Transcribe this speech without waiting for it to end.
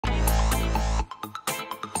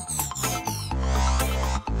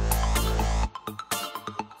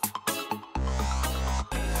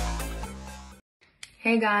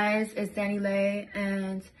Hey guys, it's Danileigh,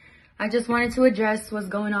 and I just wanted to address what's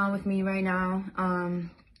going on with me right now.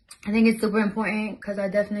 I think it's super important because I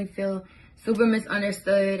definitely feel super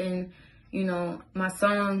misunderstood, and you know, my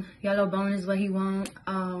song Yellow Bone is what he want.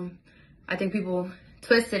 I think people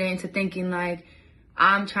twisted it into thinking like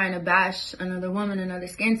I'm trying to bash another woman, another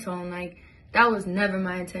skin tone. Like, that was never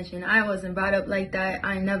my intention. I wasn't brought up like that.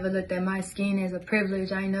 I never looked at my skin as a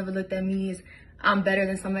privilege. I never looked at me as I'm better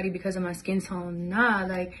than somebody because of my skin tone. Nah,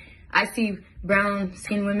 like, I see brown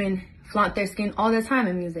skinned women flaunt their skin all the time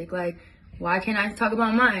in music. Like, why can't I talk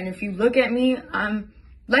about mine? If you look at me, I'm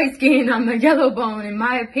light skinned, I'm a yellow bone. In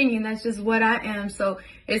my opinion, that's just what I am. So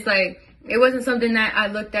it's like, it wasn't something that I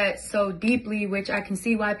looked at so deeply, which I can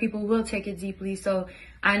see why people will take it deeply. So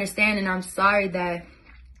I understand, and I'm sorry that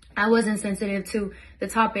I wasn't sensitive to the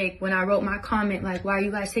topic when I wrote my comment, like, why are you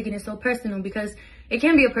guys taking it so personal? Because it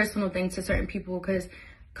can be a personal thing to certain people, because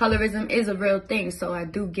colorism is a real thing, so I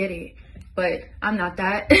do get it. But I'm not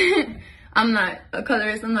that. I'm not a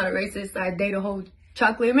colorist, I'm not a racist. I date a whole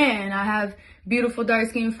chocolate man. I have beautiful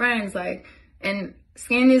dark-skinned friends, like, and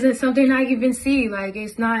skin isn't something I even see. Like,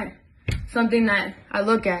 it's not something that I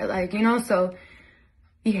look at, like, you know? So,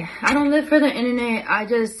 yeah, I don't live for the internet.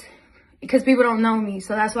 Because people don't know me.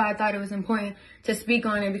 So that's why I thought it was important to speak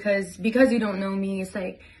on it, because you don't know me, it's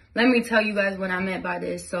like, let me tell you guys what I meant by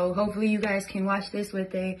this. So hopefully you guys can watch this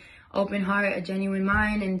with a open heart, a genuine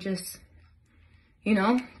mind, and just, you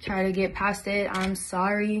know, try to get past it. I'm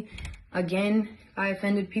sorry. Again, if I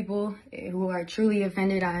offended people who are truly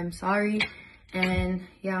offended, I'm sorry. And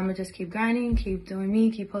yeah, I'm gonna just keep grinding, keep doing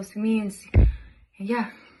me, keep posting me, and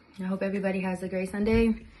yeah, I hope everybody has a great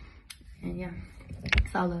Sunday. And yeah,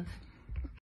 it's all love.